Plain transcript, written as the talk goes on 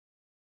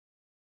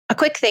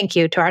quick thank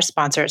you to our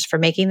sponsors for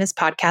making this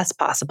podcast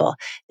possible.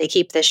 They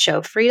keep this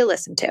show free to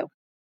listen to.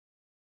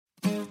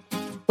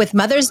 With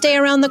Mother's Day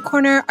around the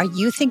corner, are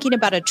you thinking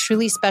about a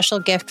truly special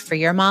gift for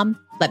your mom?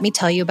 Let me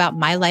tell you about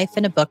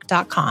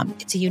mylifeinabook.com.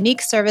 It's a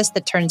unique service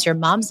that turns your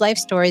mom's life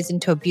stories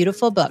into a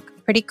beautiful book.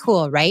 Pretty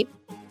cool, right?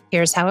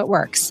 Here's how it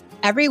works.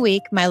 Every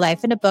week,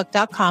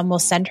 mylifeinabook.com will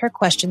send her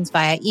questions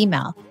via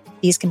email.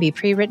 These can be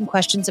pre-written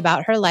questions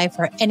about her life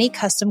or any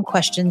custom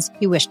questions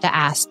you wish to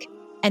ask.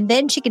 And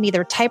then she can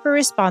either type her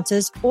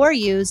responses or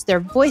use their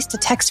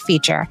voice-to-text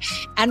feature.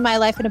 And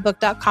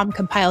mylifeinabook.com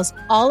compiles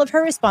all of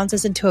her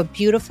responses into a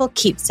beautiful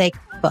keepsake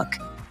book.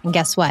 And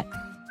guess what?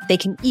 They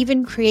can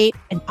even create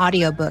an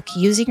audiobook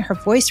using her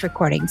voice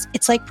recordings.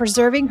 It's like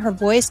preserving her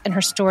voice and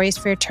her stories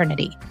for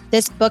eternity.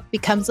 This book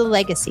becomes a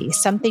legacy,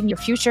 something your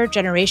future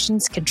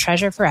generations can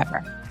treasure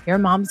forever. Your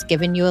mom's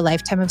given you a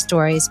lifetime of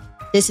stories.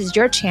 This is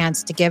your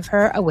chance to give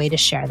her a way to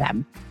share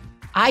them.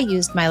 I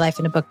used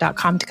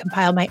mylifeinabook.com to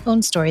compile my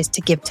own stories to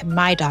give to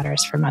my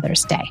daughters for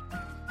Mother's Day.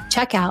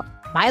 Check out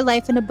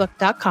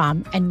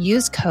mylifeinabook.com and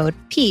use code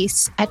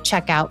PEACE at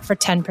checkout for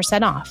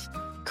 10% off.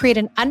 Create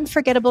an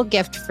unforgettable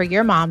gift for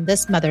your mom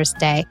this Mother's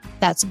Day.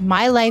 That's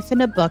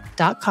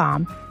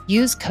mylifeinabook.com.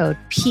 Use code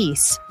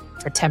PEACE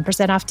for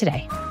 10% off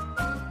today.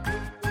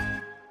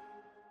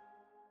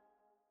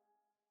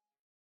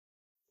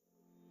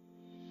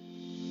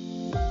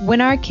 When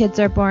our kids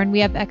are born, we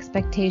have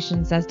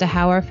expectations as to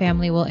how our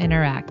family will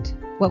interact.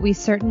 What we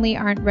certainly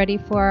aren't ready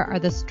for are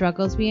the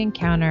struggles we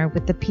encounter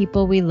with the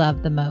people we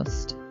love the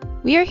most.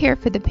 We are here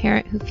for the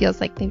parent who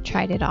feels like they've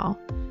tried it all,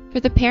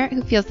 for the parent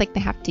who feels like they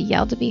have to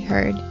yell to be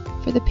heard,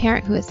 for the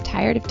parent who is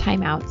tired of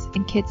timeouts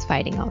and kids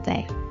fighting all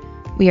day.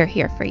 We are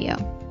here for you.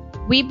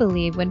 We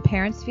believe when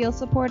parents feel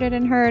supported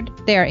and heard,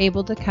 they are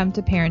able to come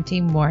to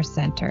parenting more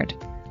centered.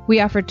 We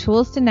offer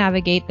tools to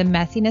navigate the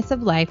messiness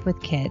of life with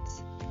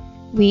kids.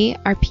 We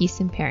are Peace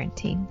in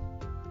Parenting.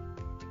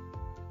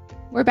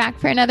 We're back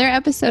for another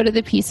episode of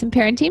the Peace in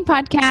Parenting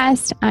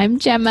podcast. I'm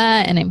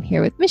Gemma, and I'm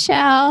here with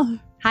Michelle.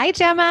 Hi,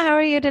 Gemma. How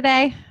are you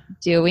today?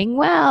 Doing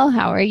well.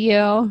 How are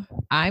you?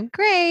 I'm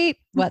great.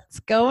 What's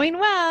going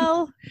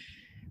well?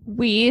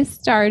 We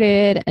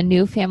started a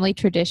new family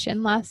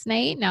tradition last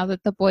night now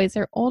that the boys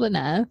are old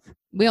enough.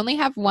 We only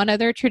have one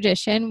other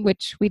tradition,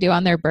 which we do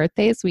on their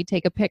birthdays. We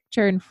take a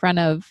picture in front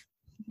of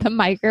the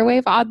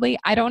microwave, oddly.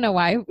 I don't know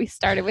why we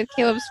started with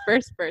Caleb's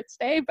first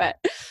birthday, but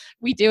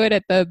we do it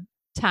at the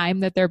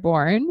time that they're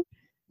born.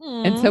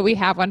 And so we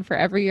have one for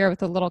every year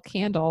with a little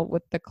candle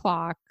with the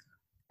clock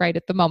right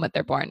at the moment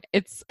they're born.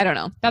 I don't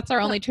know. That's our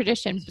only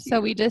tradition.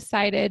 So we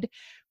decided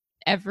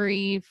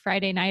every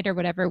Friday night or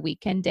whatever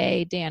weekend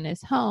day Dan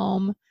is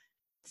home,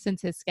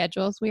 since his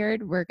schedule's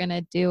weird, we're going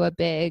to do a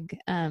big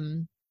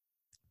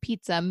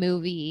pizza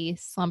movie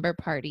slumber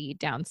party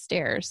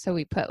downstairs. So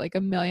we put like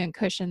 1 million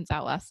cushions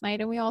out last night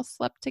and we all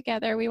slept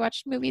together. We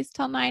watched movies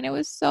till 9. It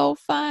was so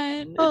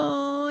fun.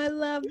 Oh, I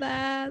love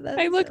that.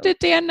 I looked at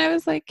Dan and I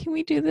was like, can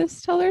we do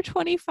this till they're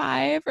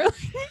 25 or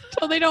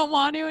till they don't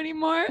want to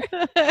anymore?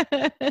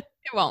 It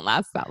won't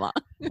last that long.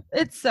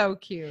 It's so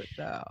cute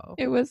though.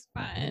 It was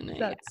fun.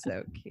 That's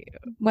so cute.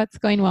 What's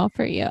going well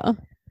for you?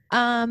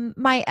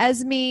 My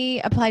Esme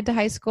applied to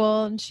high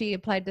school and she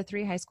applied to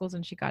 3 high schools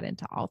and she got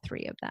into all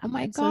 3 of them. Oh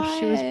my God. So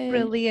she was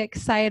really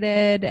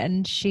excited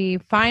and she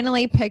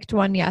finally picked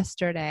one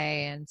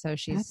yesterday. And so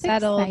she's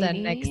settled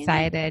and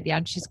excited. Yeah.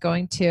 And she's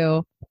going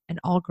to an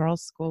all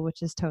girls school,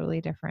 which is totally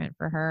different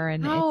for her.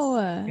 And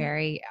it's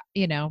very,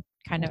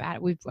 kind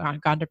of we've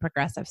gone to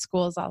progressive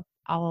schools all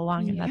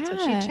along and that's what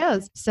she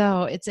chose.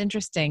 So it's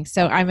interesting.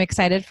 So I'm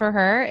excited for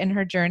her and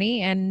her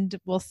journey and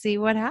we'll see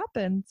what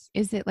happens.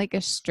 Is it like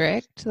a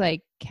strict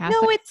Catholic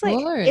No, it's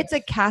school it's a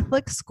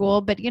Catholic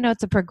school, but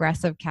it's a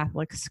progressive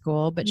Catholic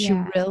school, but she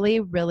really,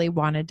 really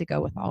wanted to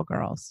go with all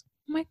girls.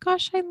 Oh my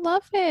gosh, I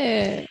love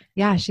it.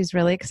 Yeah, she's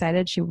really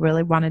excited. She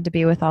really wanted to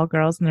be with all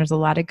girls and there's a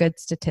lot of good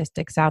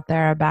statistics out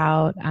there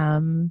about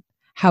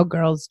how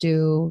girls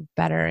do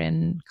better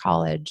in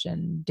college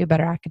and do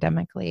better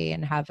academically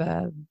and have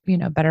a,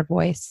 better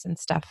voice and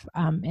stuff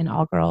in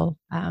all girl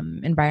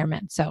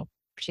environment. So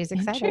she's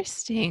excited.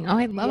 Interesting. Oh,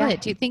 I love it.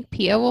 Do you think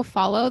Pia will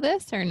follow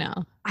this or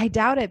no? I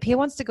doubt it. Pia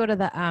wants to go to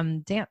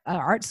the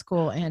art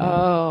school and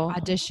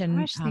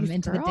audition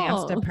into the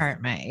dance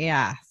department.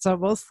 Yeah. So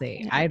we'll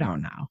see. I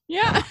don't know.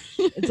 Yeah.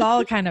 It's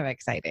all kind of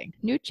exciting.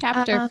 New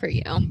chapter for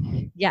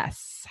you.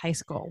 Yes. High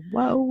school.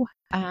 Whoa.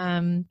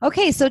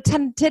 Okay. So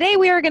today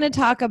we are going to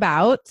talk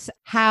about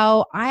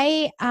how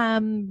I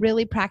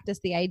really practice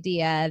the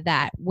idea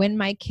that when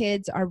my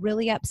kids are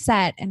really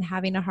upset and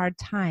having a hard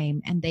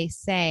time and they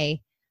say,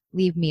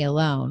 leave me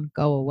alone,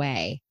 go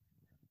away,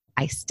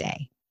 I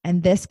stay.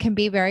 And this can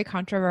be very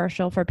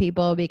controversial for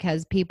people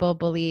because people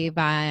believe,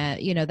 that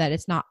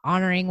it's not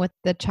honoring what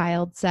the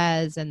child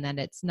says and that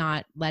it's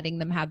not letting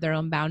them have their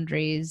own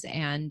boundaries.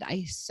 And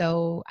I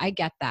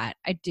get that.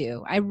 I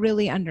do. I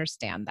really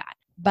understand that.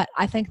 But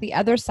I think the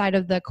other side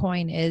of the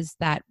coin is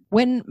that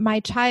when my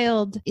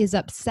child is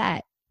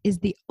upset, is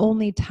the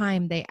only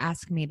time they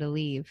ask me to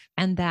leave.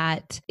 And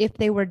that if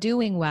they were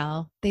doing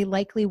well, they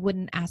likely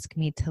wouldn't ask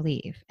me to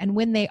leave. And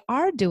when they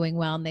are doing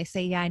well and they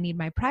say, yeah, I need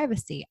my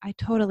privacy, I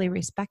totally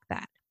respect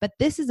that. But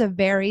this is a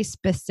very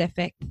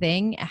specific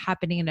thing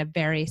happening in a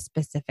very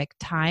specific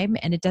time.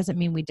 And it doesn't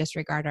mean we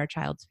disregard our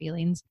child's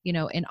feelings,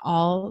 in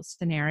all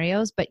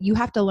scenarios, but you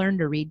have to learn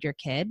to read your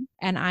kid.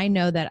 And I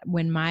know that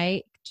when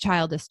my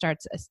child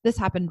this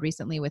happened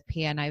recently with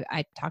Pia, and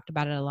I talked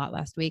about it a lot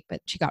last week,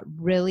 but she got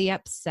really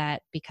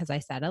upset because I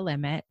set a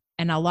limit.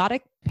 And a lot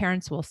of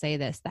parents will say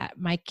this, that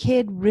my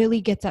kid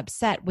really gets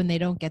upset when they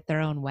don't get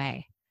their own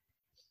way.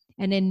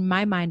 And in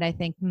my mind, I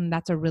think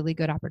that's a really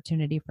good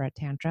opportunity for a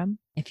tantrum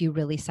if you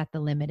really set the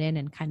limit in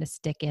and kind of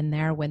stick in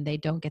there when they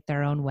don't get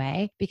their own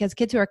way. Because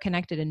kids who are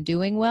connected and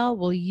doing well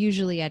will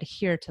usually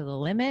adhere to the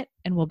limit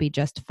and will be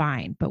just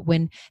fine. But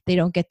when they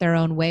don't get their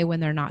own way, when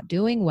they're not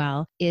doing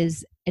well,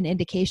 is an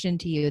indication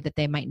to you that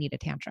they might need a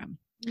tantrum.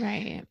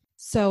 Right.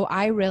 So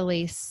I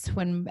really,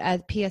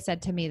 as Pia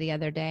said to me the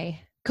other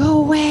day, go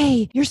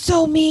away. You're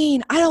so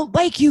mean. I don't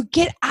like you.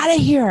 Get out of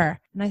here.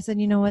 And I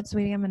said, you know what,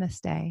 sweetie, I'm going to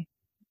stay.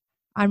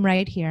 I'm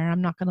right here.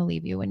 I'm not going to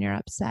leave you when you're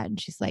upset.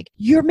 And she's like,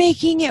 you're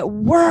making it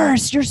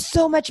worse. You're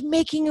so much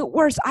making it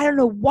worse. I don't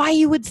know why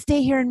you would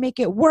stay here and make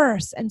it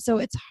worse. And so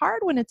it's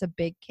hard when it's a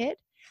big kid,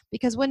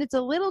 because when it's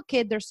a little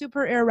kid, they're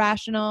super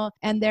irrational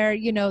and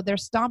they're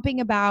stomping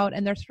about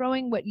and they're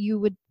throwing what you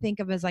would think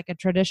of as like a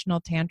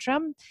traditional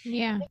tantrum.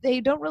 Yeah. They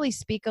don't really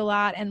speak a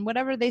lot. And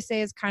whatever they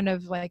say is kind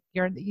of like,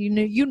 they're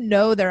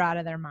out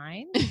of their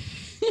mind.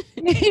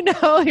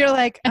 You're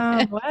like,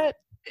 what?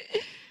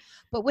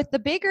 But with the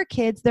bigger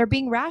kids, they're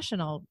being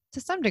rational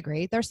to some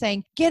degree. They're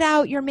saying, get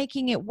out, you're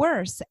making it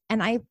worse.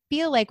 And I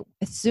feel like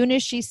as soon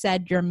as she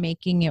said, you're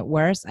making it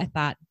worse, I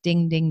thought,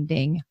 ding, ding,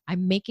 ding.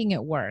 I'm making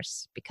it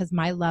worse because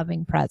my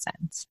loving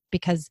presence,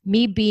 because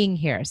me being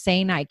here,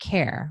 saying I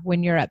care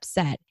when you're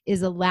upset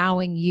is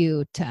allowing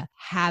you to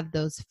have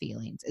those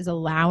feelings, is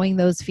allowing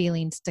those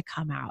feelings to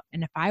come out.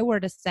 And if I were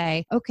to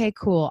say, okay,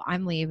 cool,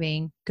 I'm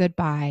leaving,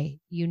 goodbye,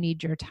 you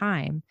need your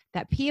time,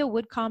 that Pia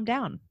would calm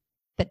down.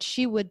 That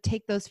she would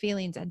take those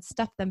feelings and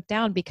stuff them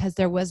down because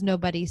there was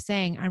nobody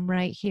saying, I'm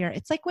right here.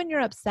 It's like when you're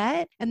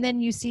upset and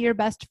then you see your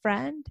best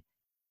friend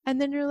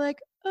and then you're like,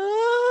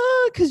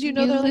 oh, because you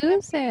they're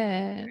lose like,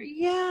 it.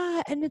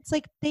 Yeah. And it's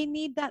like they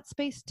need that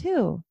space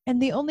too.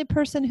 And the only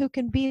person who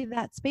can be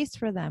that space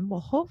for them, well,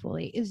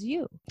 hopefully, is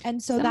you.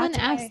 And so someone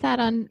asked that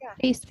on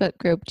Facebook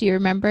group. Do you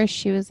remember?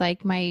 She was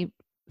like, my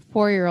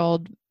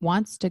 4-year-old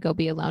wants to go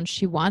be alone.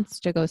 She wants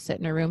to go sit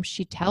in her room.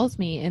 She tells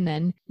me. And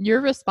then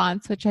your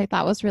response, which I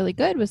thought was really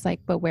good, was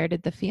like, but where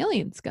did the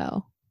feelings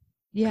go?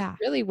 Yeah.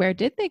 Really, where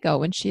did they go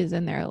when she is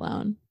in there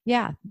alone?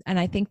 Yeah. And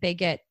I think they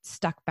get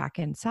stuck back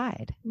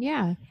inside.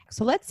 Yeah.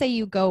 So let's say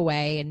you go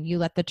away and you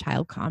let the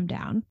child calm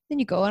down. Then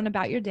you go on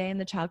about your day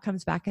and the child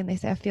comes back and they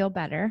say, I feel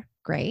better.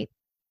 Great.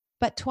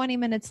 But 20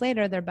 minutes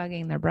later, they're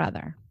bugging their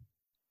brother.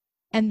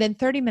 And then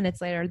 30 minutes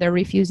later, they're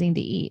refusing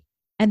to eat.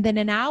 And then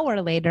an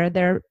hour later,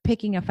 they're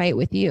picking a fight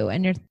with you.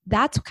 And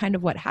that's kind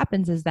of what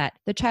happens, is that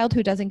the child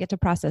who doesn't get to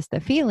process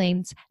the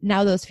feelings,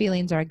 now those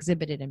feelings are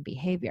exhibited in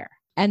behavior.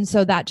 And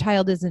so that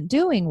child isn't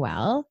doing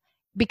well,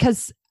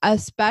 because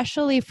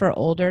especially for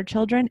older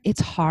children, it's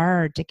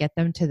hard to get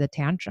them to the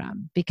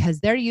tantrum because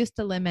they're used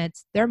to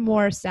limits. They're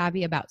more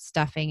savvy about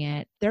stuffing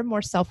it. They're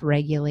more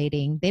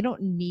self-regulating. They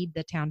don't need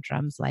the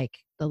tantrums like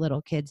the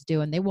little kids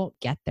do, and they won't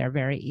get there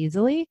very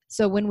easily.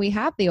 So when we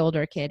have the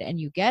older kid and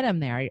you get them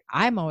there,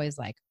 I'm always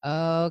like,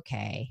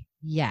 okay,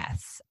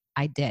 yes,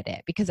 I did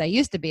it, because I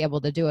used to be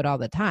able to do it all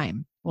the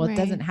time. Well, It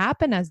doesn't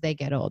happen as they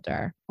get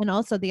older. And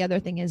also the other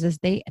thing is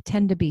they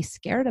tend to be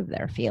scared of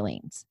their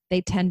feelings.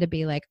 They tend to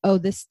be like, oh,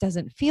 this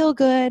doesn't feel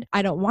good.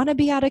 I don't want to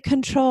be out of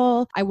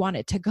control. I want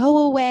it to go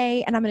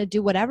away. And I'm going to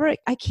do whatever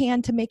I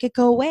can to make it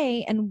go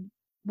away. And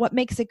what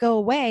makes it go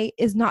away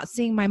is not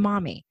seeing my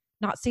mommy,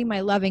 not seeing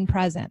my loving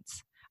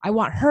presence. I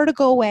want her to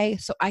go away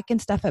so I can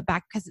stuff it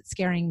back because it's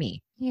scaring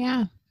me.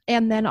 Yeah.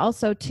 And then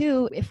also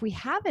too, if we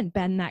haven't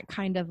been that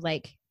kind of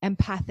like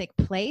empathic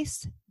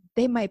place,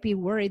 they might be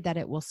worried that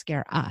it will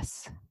scare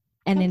us.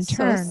 And That's in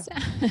turn, so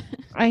sad.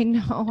 I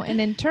know.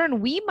 And in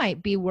turn, we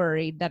might be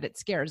worried that it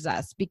scares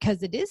us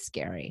because it is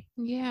scary.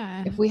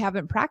 Yeah. If we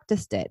haven't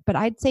practiced it. But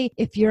I'd say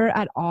if you're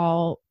at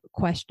all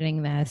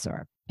questioning this,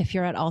 or if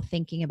you're at all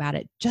thinking about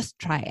it, just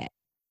try it.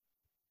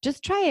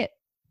 Just try it.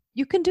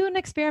 You can do an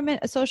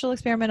experiment, a social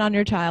experiment on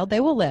your child. They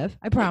will live.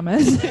 I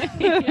promise.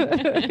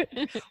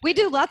 We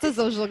do lots of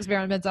social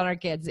experiments on our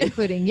kids,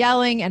 including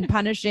yelling and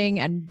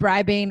punishing and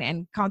bribing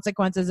and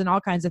consequences and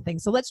all kinds of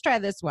things. So let's try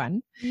this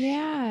one.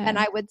 Yeah. And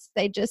I would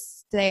say,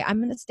 just say, I'm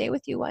going to stay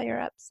with you while you're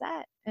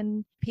upset.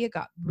 And Pia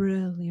got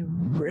really,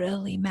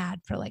 really mad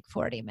for like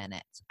 40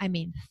 minutes. I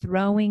mean,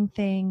 throwing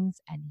things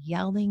and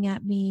yelling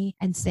at me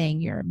and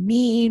saying, you're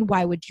mean.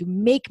 Why would you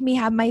make me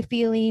have my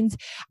feelings?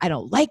 I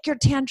don't like your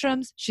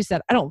tantrums. She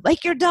said, I don't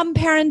like your dumb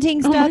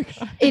parenting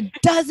stuff. It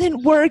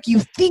doesn't work.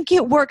 You think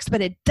it works, but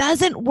it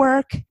doesn't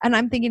work. And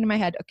I'm thinking in my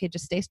head, okay,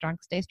 just stay strong,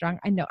 stay strong.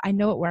 I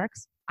know it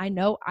works. I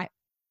know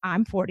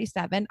I'm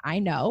 47. I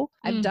know.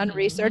 I've done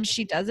research.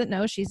 She doesn't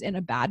know she's in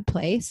a bad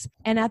place.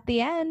 And at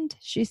the end,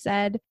 she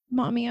said,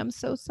 Mommy, I'm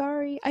so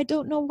sorry. I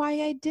don't know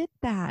why I did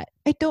that.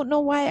 I don't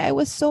know why I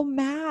was so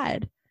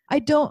mad. I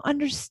don't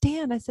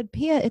understand. I said,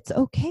 Pia, it's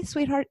okay,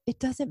 sweetheart. It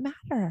doesn't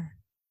matter.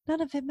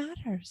 None of it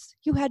matters.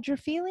 You had your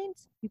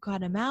feelings. You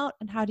got them out.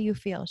 And how do you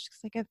feel? She's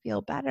like, I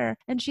feel better.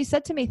 And she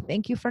said to me,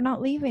 thank you for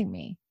not leaving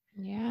me.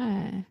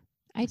 Yeah.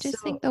 I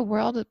just think the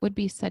world would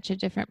be such a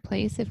different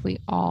place if we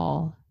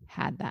all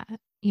had that,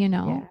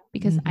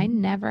 because I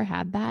never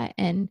had that.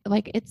 And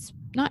like, it's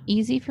not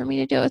easy for me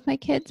to do it with my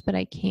kids, but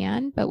I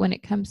can. But when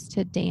it comes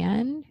to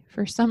Dan,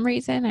 for some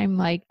reason, I'm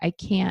like, I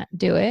can't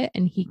do it.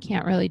 And he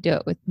can't really do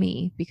it with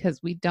me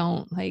because we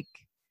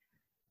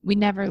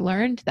never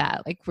learned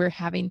that. Like, we're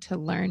having to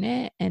learn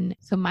it. And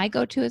so my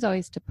go-to is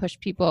always to push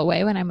people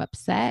away when I'm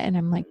upset. And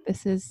I'm like,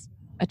 this is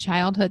a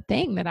childhood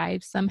thing that I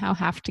somehow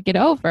have to get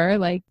over.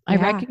 Like, I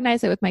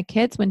recognize it with my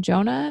kids. When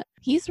Jonah,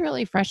 he's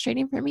really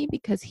frustrating for me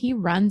because he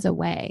runs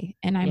away.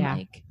 And I'm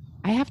like,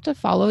 I have to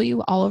follow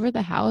you all over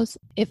the house.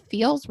 It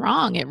feels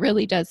wrong. It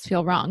really does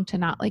feel wrong to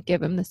not like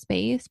give him the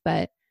space,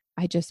 but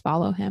I just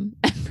follow him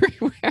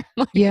everywhere.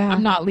 Like,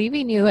 I'm not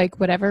leaving you. Like,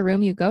 whatever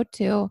room you go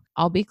to,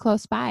 I'll be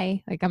close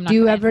by. Like, I'm not. Do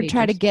you ever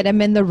try to get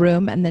him in the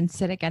room and then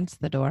sit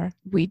against the door?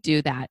 We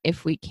do that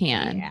if we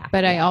can.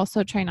 But I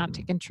also try not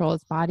to control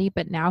his body.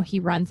 But now he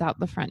runs out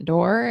the front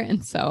door.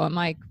 And so I'm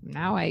like,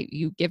 now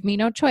you give me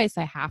no choice.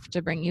 I have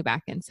to bring you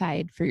back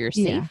inside for your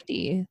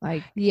safety.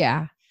 Like,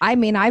 I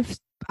mean, I've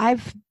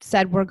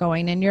said we're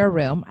going in your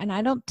room, and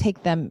I don't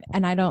take them,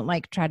 and I don't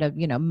like try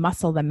to,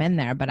 muscle them in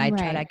there, but I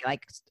try to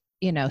like,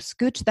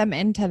 scooch them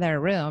into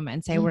their room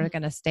and say, we're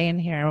going to stay in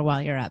here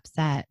while you're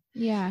upset.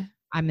 Yeah.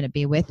 I'm going to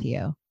be with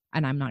you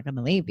and I'm not going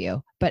to leave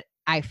you. But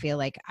I feel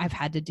like I've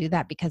had to do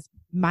that because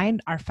mine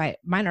are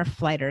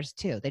flighters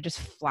too. They just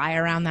fly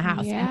around the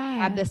house and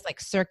have this like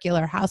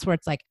circular house where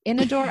it's like in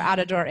a door, out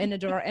a door, in a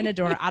door, in a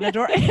door, out a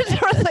door, in a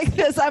door, like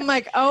this. I'm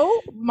like,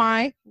 oh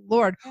my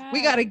Lord,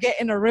 we got to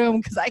get in a room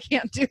because I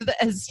can't do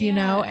this,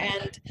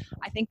 and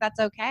I think that's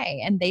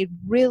okay. And they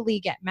really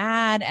get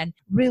mad and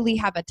really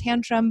have a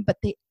tantrum, but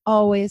they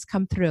always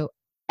come through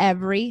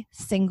every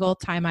single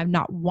time. I've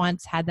not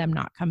once had them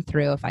not come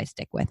through if I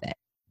stick with it.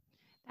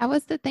 That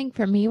was the thing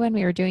for me when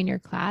we were doing your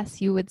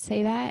class. You would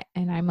say that.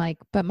 And I'm like,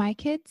 but my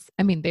kids,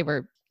 I mean, they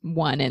were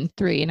 1 and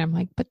 3. And I'm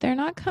like, but they're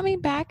not coming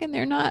back. And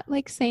they're not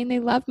like saying they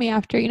love me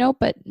after,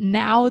 but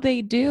now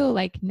they do.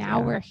 Like, now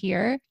we're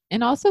here.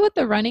 And also with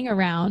the running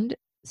around.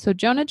 So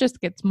Jonah just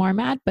gets more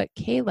mad. But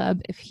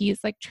Caleb, if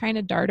he's like trying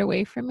to dart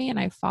away from me and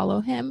I follow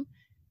him,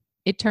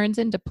 it turns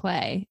into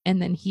play.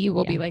 And then he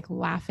will be like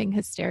laughing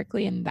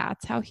hysterically. And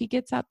that's how he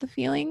gets out the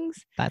feelings.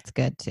 That's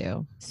good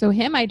too. So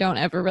him, I don't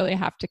ever really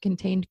have to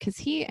contain because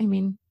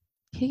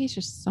he's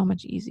just so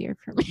much easier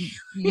for me.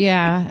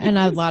 And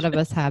a lot of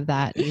us have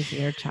that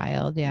easier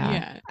child.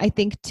 I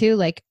think too,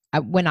 like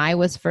when I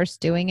was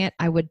first doing it,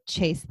 I would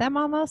chase them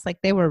almost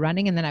like they were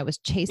running and then I was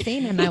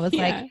chasing and I was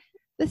like,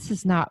 this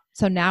is not.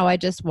 So now I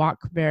just walk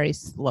very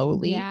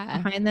slowly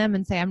behind them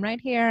and say, I'm right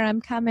here.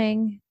 I'm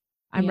coming.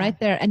 I'm right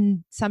there.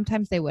 And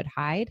sometimes they would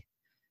hide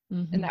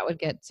and that would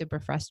get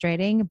super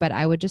frustrating, but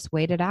I would just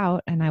wait it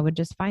out and I would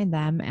just find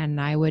them and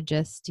I would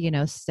just,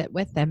 sit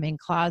with them in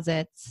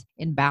closets,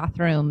 in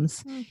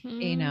bathrooms,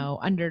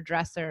 under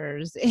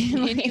dressers.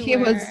 It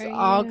was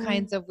all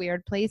kinds of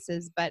weird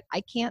places, but I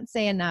can't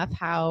say enough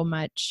how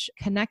much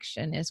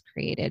connection is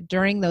created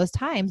during those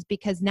times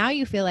because now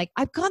you feel like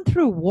I've gone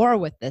through war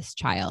with this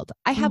child.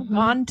 I have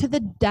gone to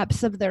the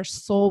depths of their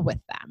soul with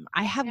them.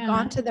 I have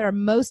gone to their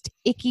most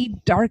icky,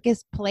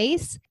 darkest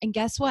place. And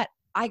guess what?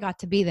 I got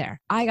to be there.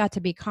 I got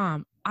to be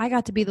calm. I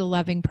got to be the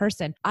loving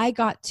person. I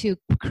got to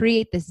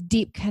create this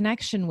deep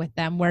connection with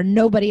them where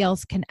nobody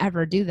else can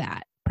ever do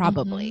that,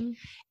 probably.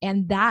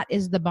 And that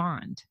is the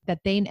bond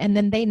and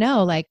then they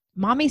know like,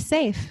 mommy's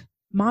safe.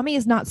 Mommy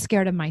is not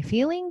scared of my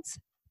feelings.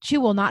 She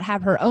will not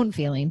have her own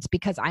feelings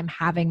because I'm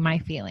having my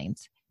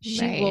feelings.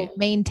 She will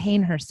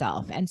maintain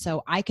herself. And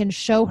so I can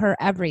show her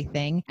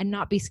everything and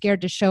not be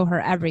scared to show her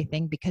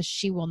everything because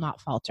she will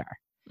not falter.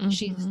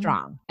 She's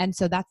strong. And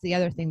so that's the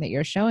other thing that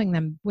you're showing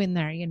them when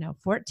they're,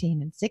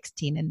 14 and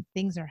 16 and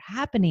things are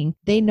happening.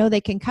 They know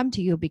they can come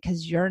to you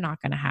because you're not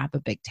going to have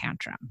a big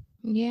tantrum.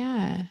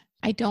 Yeah.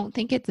 I don't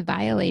think it's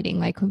violating.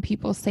 Like when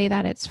people say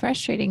that, it's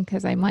frustrating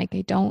because I'm like,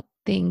 I don't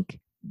think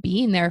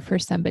being there for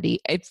somebody,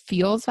 it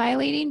feels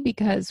violating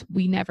because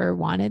we never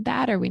wanted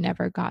that or we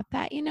never got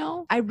that,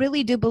 I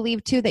really do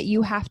believe too that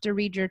you have to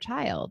read your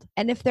child.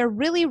 And if they're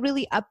really,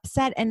 really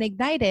upset and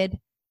ignited,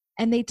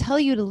 and they tell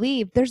you to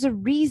leave, there's a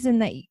reason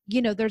that,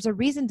 there's a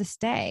reason to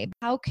stay.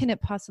 How can it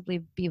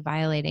possibly be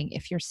violating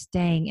if you're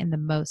staying in the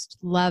most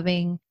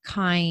loving,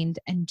 kind,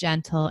 and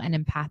gentle and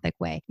empathic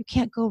way? You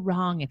can't go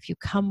wrong. If you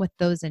come with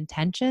those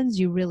intentions,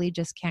 you really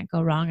just can't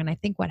go wrong. And I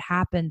think what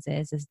happens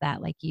is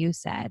that, like you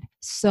said,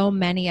 so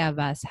many of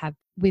us have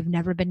we've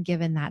never been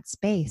given that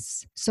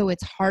space. So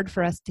it's hard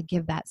for us to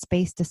give that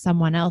space to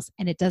someone else,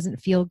 and it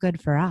doesn't feel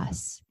good for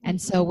us.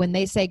 And so when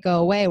they say go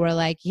away, we're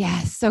like,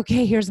 yes,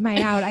 okay, here's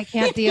my out. I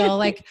can't deal.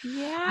 Like,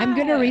 I'm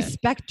going to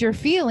respect your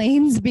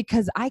feelings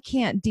because I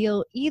can't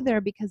deal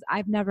either, because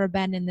I've never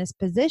been in this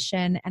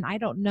position and I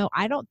don't know.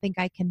 I don't think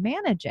I can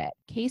manage it.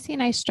 Casey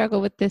and I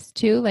struggle with this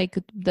too, like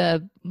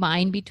the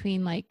line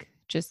between like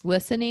just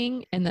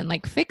listening and then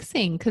like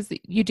fixing, because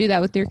you do that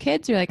with your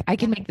kids. You're like, I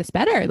can make this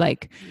better.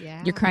 Like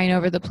you're crying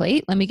over the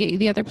plate. Let me get you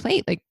the other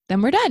plate. Like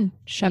then we're done.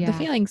 Shove the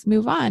feelings,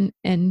 move on.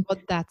 And well,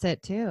 that's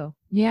it too.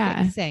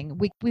 Yeah. Fixing.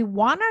 We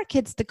want our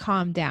kids to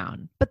calm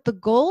down, but the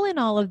goal in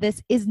all of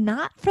this is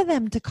not for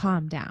them to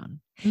calm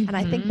down. Mm-hmm. And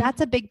I think that's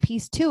a big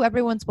piece too.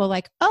 Everyone's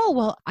like, oh,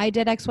 well, I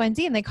did X, Y, and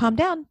Z and they calmed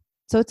down,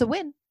 so it's a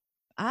win.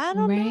 I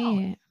don't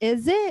know.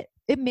 Is it?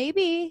 It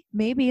maybe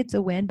it's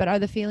a win, but are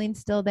the feelings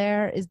still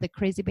there? Is the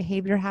crazy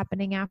behavior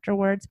happening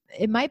afterwards?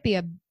 It might be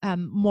a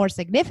more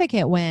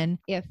significant win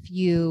if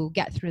you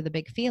get through the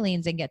big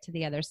feelings and get to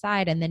the other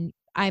side. And then,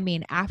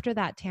 after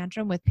that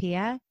tantrum with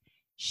Pia,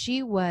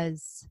 she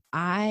was,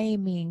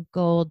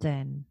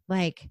 golden,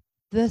 like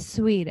the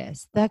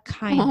sweetest, the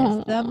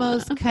kindest, the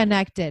most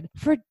connected.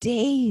 For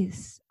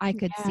days, I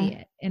could see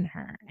it in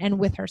her and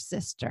with her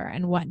sister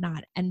and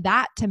whatnot. And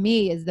that to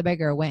me is the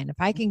bigger win. If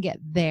I can get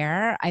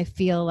there, I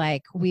feel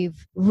like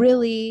we've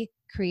really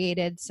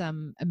created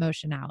some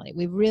emotionality.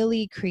 We've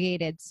really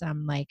created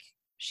some, like,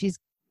 she's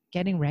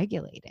getting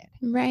regulated.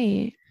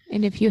 Right.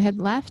 And if you had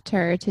left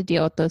her to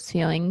deal with those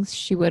feelings,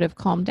 she would have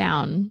calmed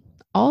down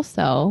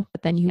also,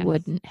 but then you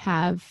wouldn't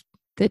have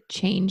the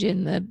change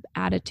in the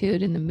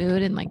attitude and the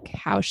mood and like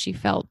how she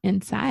felt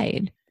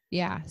inside.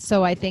 Yeah.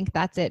 So I think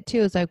that's it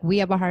too. It's like we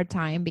have a hard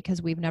time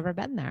because we've never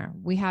been there.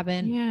 We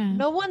haven't,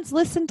 no one's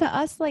listened to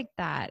us like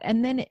that.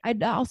 And then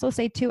I'd also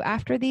say too,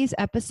 after these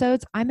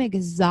episodes, I'm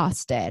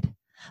exhausted.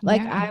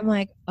 Like I'm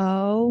like,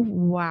 oh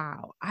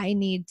wow, I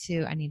need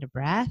a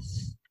breath.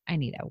 I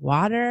need a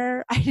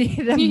water. I need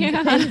a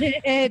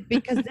minute,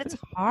 because it's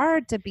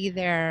hard to be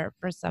there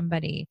for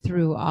somebody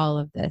through all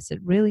of this.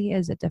 It really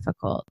is a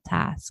difficult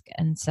task.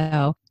 And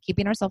so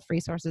keeping ourselves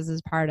resources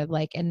is part of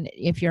and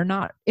if you're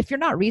not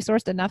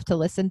resourced enough to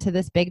listen to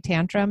this big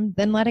tantrum,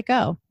 then let it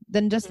go.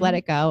 Then just let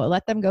it go.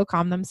 Let them go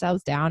calm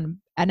themselves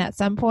down. And at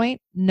some point,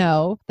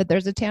 know that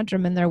there's a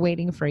tantrum and they're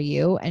waiting for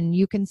you, and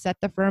you can set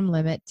the firm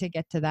limit to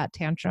get to that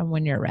tantrum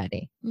when you're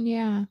ready.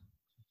 Yeah.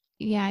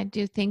 Yeah. I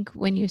do think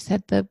when you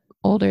said the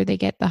older they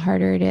get, the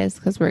harder it is,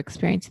 because we're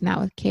experiencing that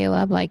with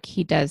Caleb. Like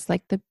he does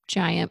like the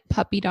giant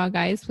puppy dog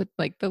eyes with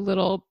like the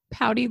little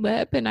pouty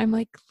lip, and I'm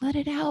like, let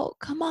it out,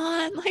 come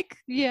on, like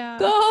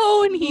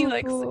go. And he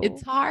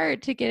it's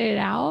hard to get it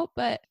out,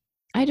 but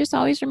I just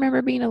always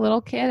remember being a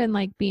little kid and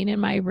like being in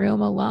my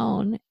room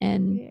alone,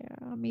 and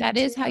that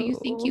is how you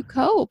think you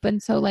cope.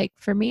 And so like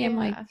for me, I'm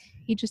like,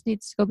 he just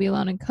needs to go be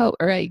alone and cope,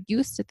 or I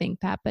used to think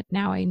that, but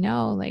now I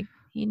know like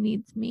he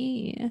needs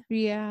me.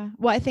 Yeah.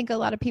 Well, I think a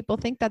lot of people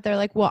think that. They're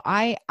like, well,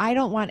 I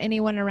don't want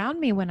anyone around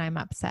me when I'm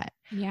upset.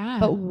 Yeah.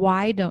 But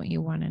why don't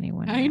you want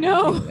anyone? I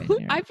know.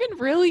 I've been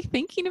really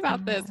thinking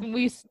about this. When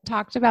we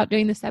talked about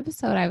doing this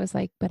episode, I was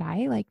like, but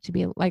I like to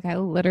be like, I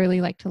literally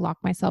like to lock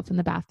myself in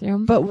the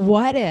bathroom. But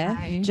what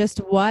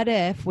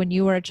if when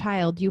you were a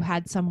child, you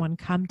had someone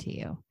come to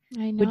you?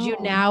 I know. Would you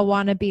now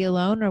want to be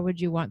alone, or would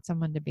you want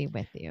someone to be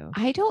with you?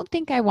 I don't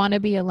think I want to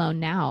be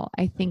alone now.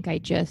 I think I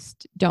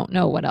just don't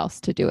know what else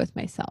to do with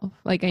myself.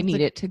 Like I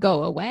need it to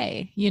go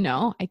away.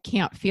 I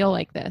can't feel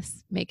like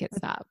this. Make it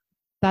stop.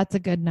 That's a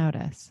good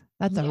notice.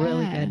 That's a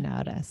really good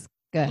notice.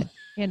 Good.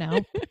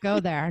 Go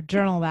there,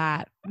 journal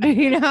that,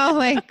 Then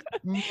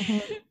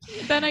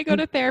I go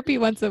to therapy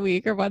once a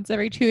week or once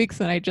every 2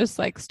 weeks, and I just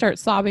like start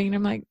sobbing. And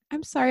I'm like,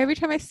 I'm sorry. Every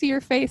time I see your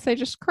face, I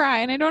just cry,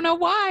 and I don't know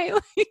why.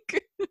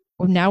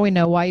 Well, now we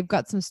know why you've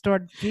got some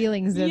stored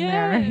feelings in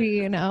there,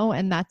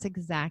 and that's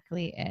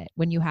exactly it.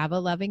 When you have a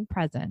loving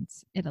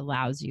presence, it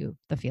allows you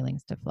the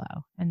feelings to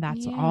flow. And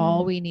that's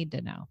all we need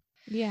to know.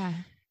 Yeah.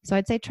 So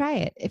I'd say try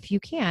it if you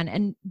can,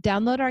 and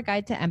download our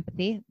guide to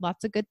empathy.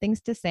 Lots of good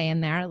things to say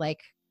in there. Like,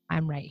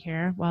 I'm right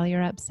here while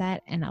you're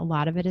upset. And a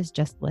lot of it is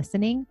just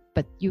listening,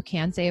 but you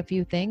can say a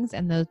few things,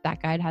 and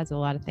that guide has a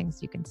lot of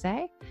things you can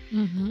say.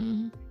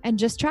 Mm-hmm. And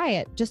just try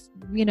it.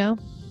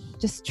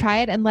 Just try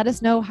it and let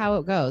us know how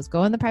it goes.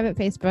 Go on the private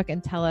Facebook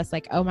and tell us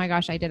like, oh my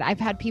gosh, I did. I've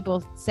had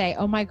people say,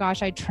 oh my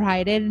gosh, I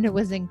tried it and it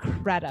was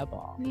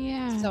incredible.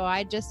 Yeah. So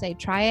I just say,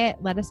 try it.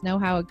 Let us know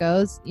how it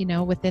goes.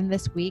 Within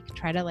this week,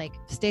 try to like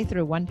stay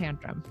through one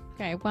tantrum.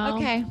 Okay. Well,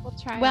 we'll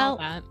try all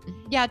that.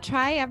 Yeah.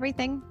 Try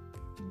everything.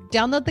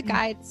 Download the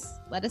guides.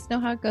 Let us know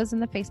how it goes in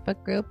the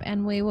Facebook group,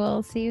 and we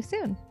will see you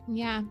soon.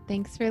 Yeah.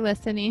 Thanks for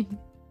listening.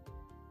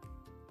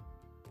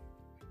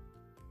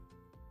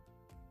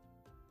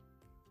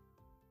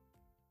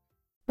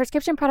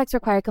 Prescription products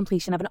require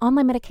completion of an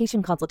online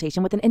medication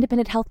consultation with an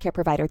independent healthcare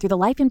provider through the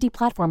LifeMD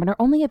platform and are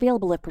only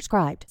available if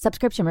prescribed.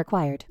 Subscription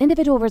required.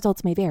 Individual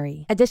results may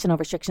vary. Additional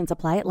restrictions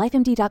apply at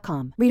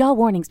lifemd.com. Read all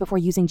warnings before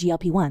using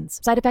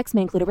GLP-1s. Side effects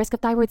may include a risk of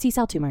thyroid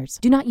C-cell tumors.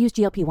 Do not use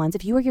GLP-1s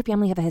if you or your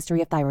family have a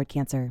history of thyroid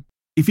cancer.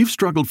 If you've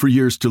struggled for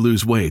years to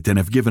lose weight and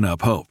have given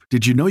up hope,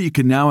 did you know you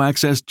can now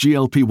access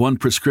GLP-1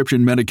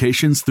 prescription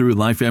medications through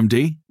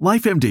LifeMD?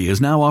 LifeMD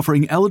is now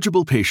offering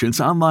eligible patients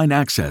online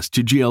access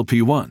to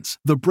GLP-1s,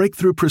 the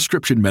breakthrough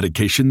prescription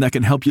medication that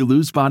can help you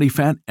lose body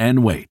fat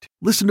and weight.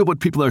 Listen to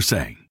what people are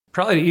saying.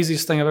 Probably the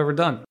easiest thing I've ever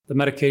done. The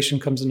medication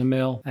comes in the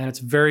mail, and it's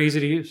very easy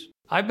to use.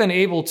 I've been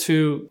able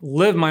to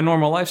live my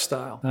normal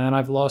lifestyle, and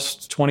I've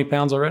lost 20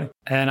 pounds already,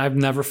 and I've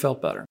never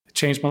felt better. It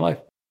changed my life.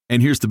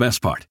 And here's the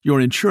best part.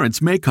 Your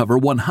insurance may cover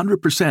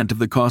 100% of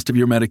the cost of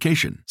your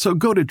medication. So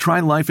go to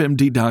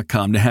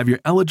TryLifeMD.com to have your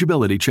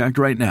eligibility checked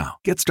right now.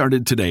 Get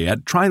started today at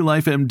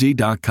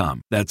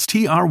TryLifeMD.com. That's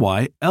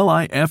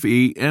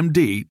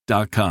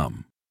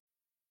TryLifeMD.com.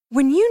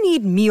 When you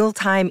need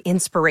mealtime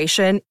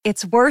inspiration,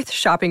 it's worth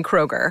shopping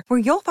Kroger, where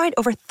you'll find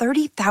over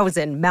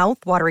 30,000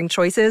 mouth-watering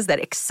choices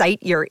that excite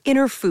your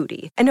inner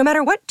foodie. And no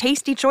matter what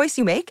tasty choice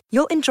you make,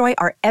 you'll enjoy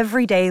our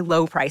everyday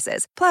low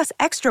prices, plus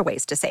extra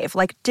ways to save,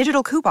 like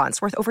digital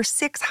coupons worth over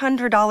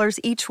 $600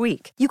 each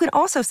week. You can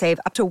also save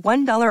up to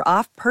 $1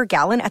 off per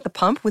gallon at the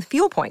pump with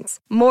fuel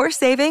points. More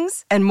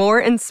savings and more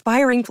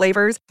inspiring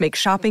flavors make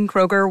shopping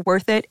Kroger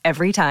worth it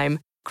every time.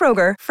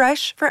 Kroger,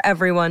 fresh for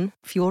everyone.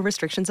 Fuel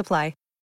restrictions apply.